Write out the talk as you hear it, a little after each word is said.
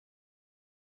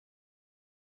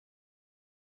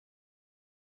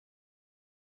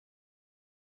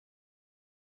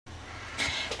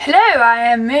Hello, I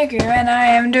am Moogoo and I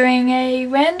am doing a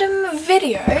random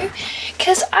video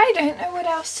because I don't know what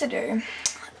else to do,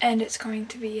 and it's going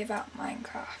to be about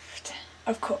Minecraft,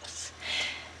 of course.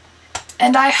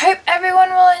 And I hope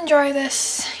everyone will enjoy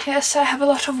this. Yes, I have a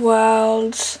lot of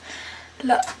worlds, a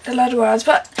lot of worlds,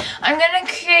 but I'm going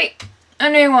to create a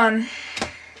new one.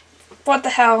 What the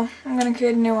hell? I'm going to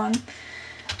create a new one.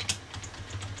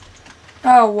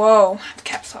 Oh, whoa,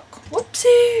 caps lock.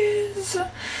 Whoopsies.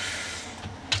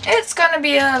 It's gonna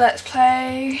be a let's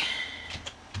play.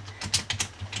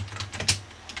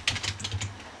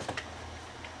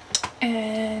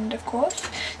 And of course,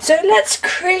 so let's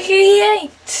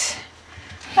create.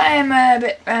 I am a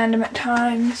bit random at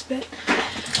times, but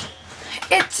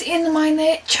it's in my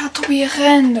nature to be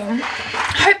random.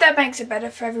 I hope that makes it better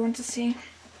for everyone to see.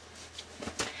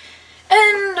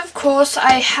 And of course,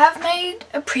 I have made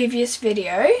a previous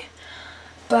video,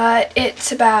 but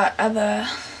it's about other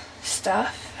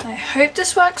stuff. I hope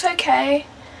this works okay.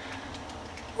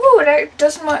 Ooh, that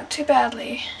doesn't work too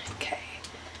badly. Okay.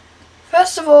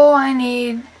 First of all, I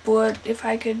need wood, if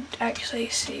I could actually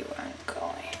see where I'm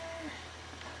going.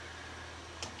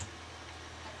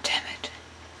 Damn it.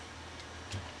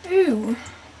 Ooh.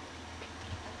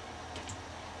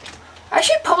 I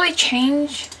should probably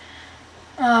change.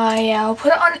 Yeah, I'll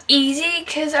put it on easy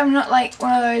because I'm not like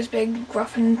one of those big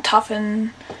rough and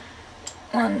toughen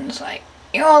ones, like,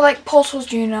 you know, like Paul Souls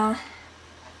Jr.,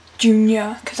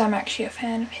 because I'm actually a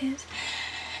fan of his.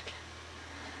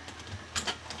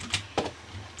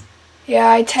 Yeah,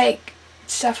 I take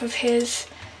stuff of his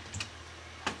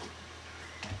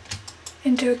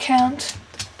into account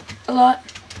a lot.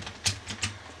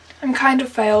 I'm kind of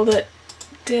failed at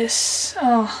this.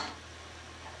 Oh.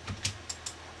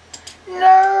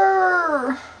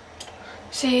 No!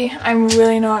 See, I'm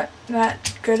really not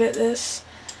that good at this.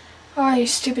 Oh, you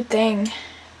stupid thing.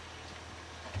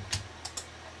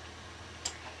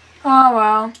 Oh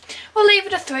well. We'll leave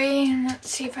it a 3 and let's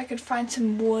see if I could find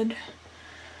some wood.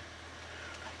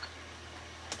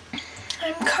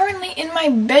 I'm currently in my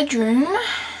bedroom.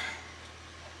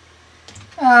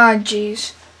 Ah,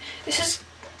 jeez.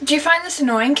 Do you find this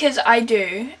annoying? Because I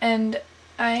do.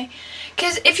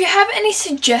 Because if you have any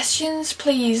suggestions,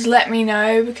 please let me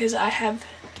know, because I have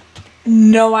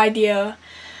no idea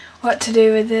what to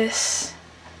do with this.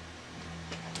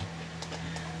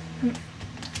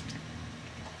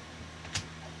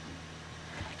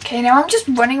 Okay, now I'm just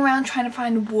running around trying to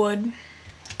find wood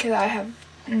because I have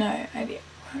no idea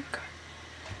where I'm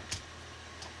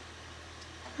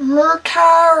going. More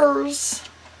cars.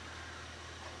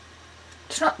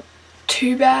 It's not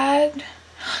too bad.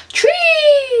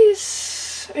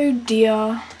 Trees! Oh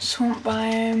dear. Swamp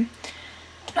biome.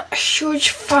 Not a huge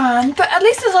fan, but at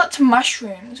least there's lots of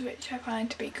mushrooms, which I find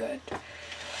to be good.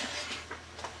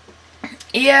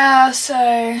 Yeah,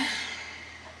 so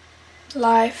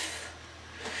life.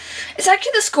 It's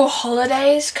actually the school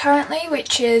holidays currently,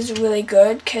 which is really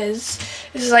good because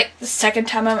this is like the second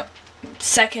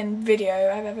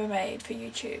video I've ever made for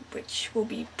YouTube, which will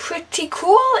be pretty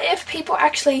cool if people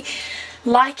actually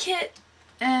like it.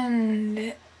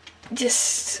 And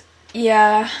just,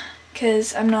 yeah,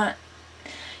 because I'm not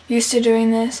used to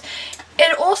doing this.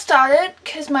 It all started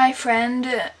because my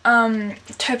friend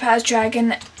Topaz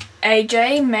Dragon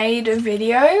AJ made a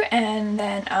video, and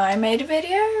then I made a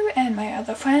video, and my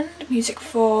other friend Music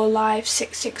for Live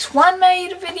 661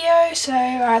 made a video, so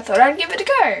I thought I'd give it a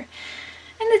go. And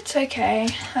it's okay,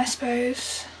 I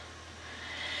suppose.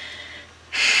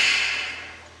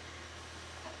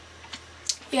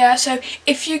 Yeah, so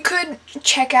if you could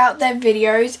check out their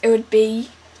videos, it would be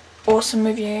awesome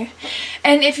of you.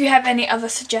 And if you have any other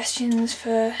suggestions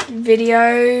for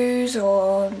videos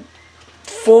or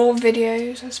for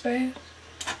videos, I suppose.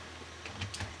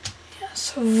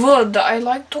 Yes, wood. I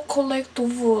like to collect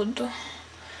wood.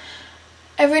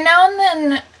 Every now and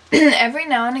then, every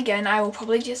now and again, I will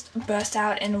probably just burst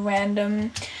out in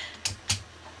random,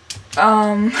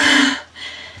 what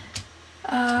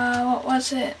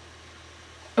was it?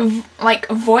 Like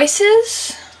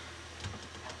voices.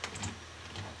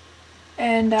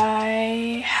 And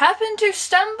I happened to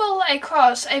stumble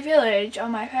across a village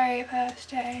on my very first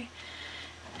day.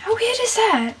 How weird is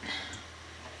that?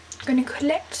 I'm gonna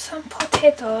collect some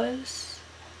potatoes.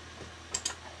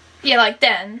 Yeah, like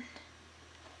then.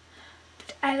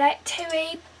 But I like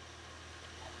to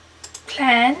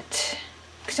plant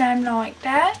because I'm like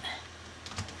that.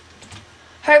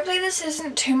 Hopefully this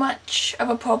isn't too much of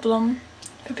a problem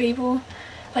for people,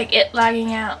 like it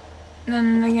lagging out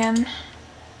then and again.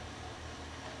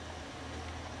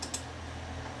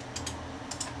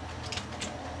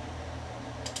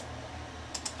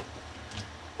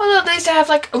 nice to have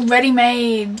like a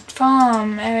ready-made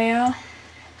farm area,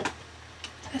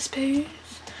 I suppose.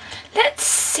 Let's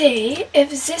see if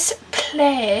this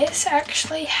place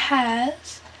actually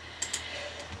has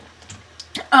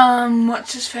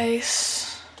what's his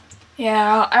face.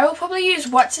 Yeah, I will probably use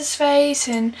what's his face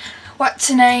and what's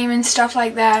her name and stuff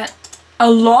like that a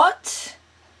lot.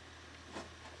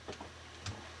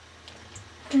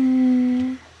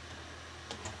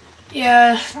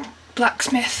 Yeah,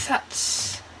 blacksmith,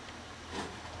 that's...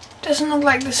 Doesn't look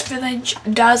like this village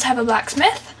does have a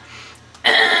blacksmith.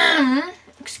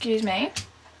 Excuse me.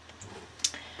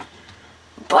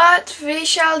 But we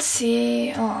shall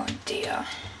see. Oh dear.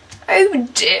 Oh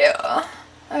dear.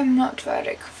 I'm not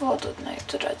very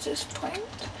coordinated at this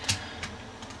point.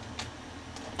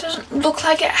 Doesn't look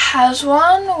like it has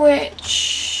one,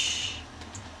 which...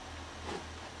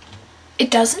 It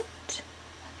doesn't.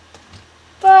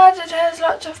 But it has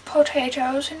lots of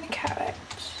potatoes and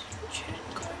carrots, which is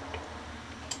good.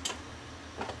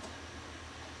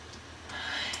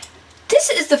 This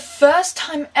is the first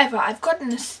time ever I've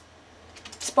gotten a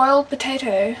spoiled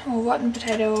potato, or rotten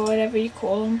potato, or whatever you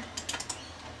call them.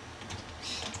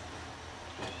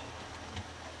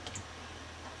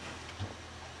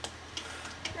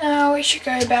 Now we should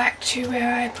go back to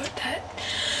where I put that.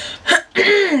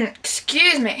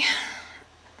 Excuse me.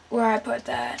 Where I put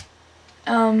that.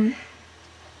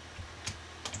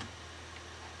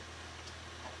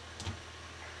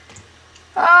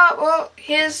 Well,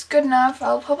 here's good enough.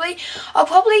 I'll probably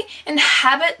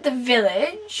inhabit the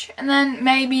village and then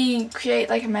maybe create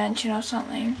like a mansion or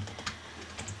something.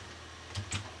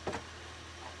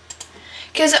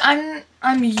 Cause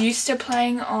I'm used to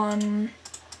playing on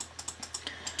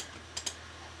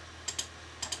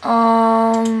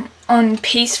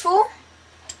peaceful.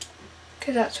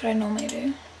 Cause that's what I normally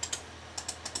do.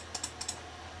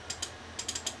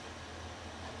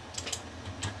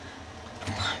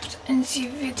 End the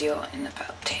video in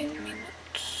about 10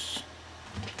 minutes.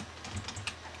 I'm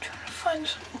trying to find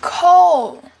some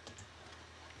coal.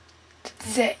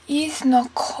 There is no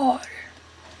coal.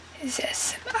 There's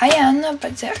some iron,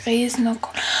 but there is no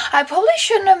coal. I probably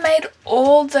shouldn't have made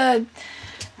all the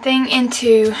thing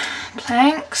into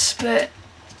planks, but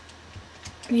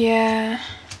yeah.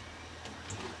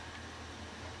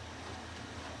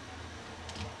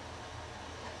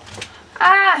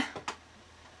 Ah!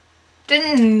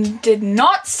 Did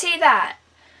not see that.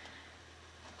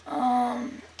 There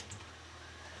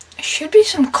should be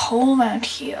some coal around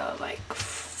here, like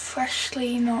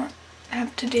freshly, not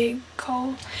have to dig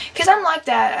coal. Because I'm like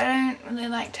that. I don't really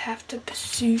like to have to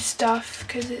pursue stuff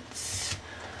because it's...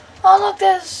 Oh look,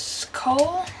 there's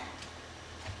coal.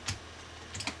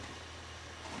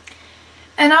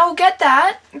 And I will get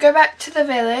that, go back to the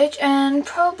village, and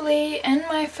probably end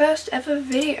my first ever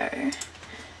video.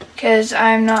 Because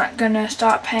I'm not gonna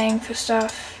start paying for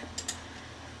stuff.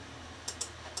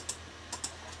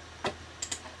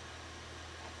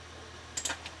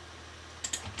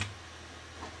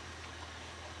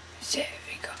 There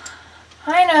we go.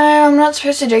 I know I'm not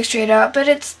supposed to dig straight up, but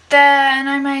it's there and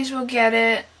I may as well get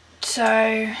it.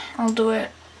 So I'll do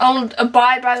it. I'll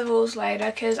abide by the rules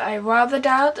later because I rather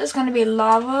doubt there's gonna be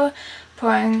lava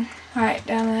pouring right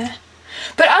down there.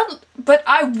 But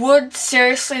I would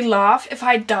seriously laugh if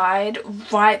I died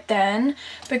right then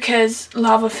because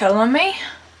lava fell on me.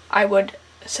 I would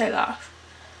so laugh.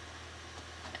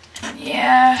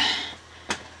 Yeah.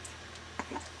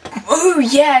 Oh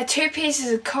yeah, 2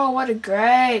 pieces of coal. What a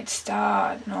great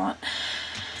start. Not.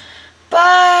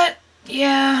 But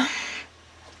yeah.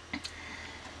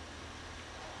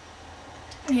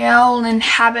 Yeah, I'll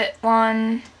inhabit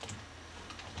one.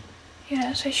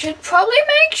 Yes, I should probably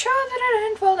make sure that I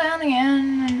don't fall down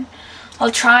again, and I'll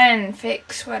try and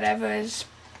fix whatever's.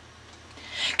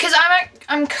 Cause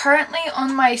I'm currently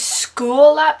on my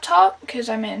school laptop because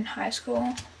I'm in high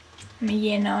school. I'm a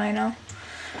year 9 now.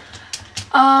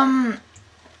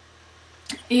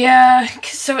 Yeah,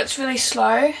 so it's really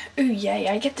slow. Ooh yeah,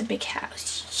 I get the big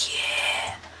house.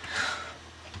 Yeah.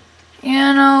 Yeah,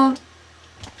 and I'll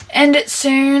end it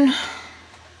soon.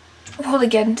 I'll probably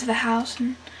get into the house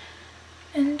and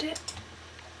end it.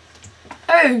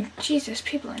 Oh, Jesus,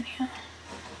 people in here.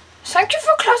 Thank you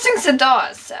for closing the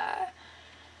door, sir.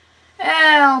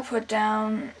 And I'll put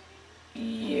down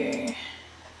you.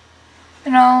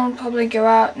 And I'll probably go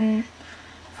out and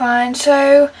find.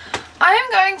 So, I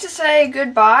am going to say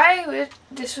goodbye.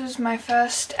 This was my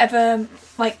first ever,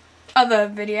 like, other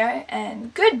video.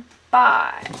 And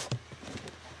goodbye.